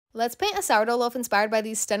Let's paint a sourdough loaf inspired by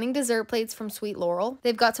these stunning dessert plates from Sweet Laurel.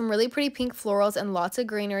 They've got some really pretty pink florals and lots of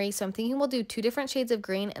greenery, so I'm thinking we'll do 2 different shades of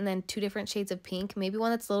green and then 2 different shades of pink, maybe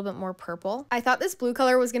one that's a little bit more purple. I thought this blue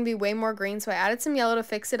color was going to be way more green, so I added some yellow to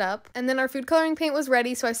fix it up. And then our food coloring paint was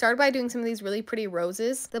ready, so I started by doing some of these really pretty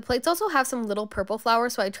roses. The plates also have some little purple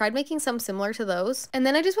flowers, so I tried making some similar to those. And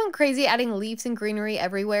then I just went crazy adding leaves and greenery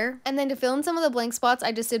everywhere. And then to fill in some of the blank spots,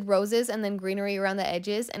 I just did roses and then greenery around the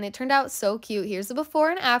edges, and it turned out so cute. Here's the before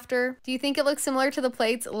and after. Do you think it looks similar to the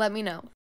plates? Let me know.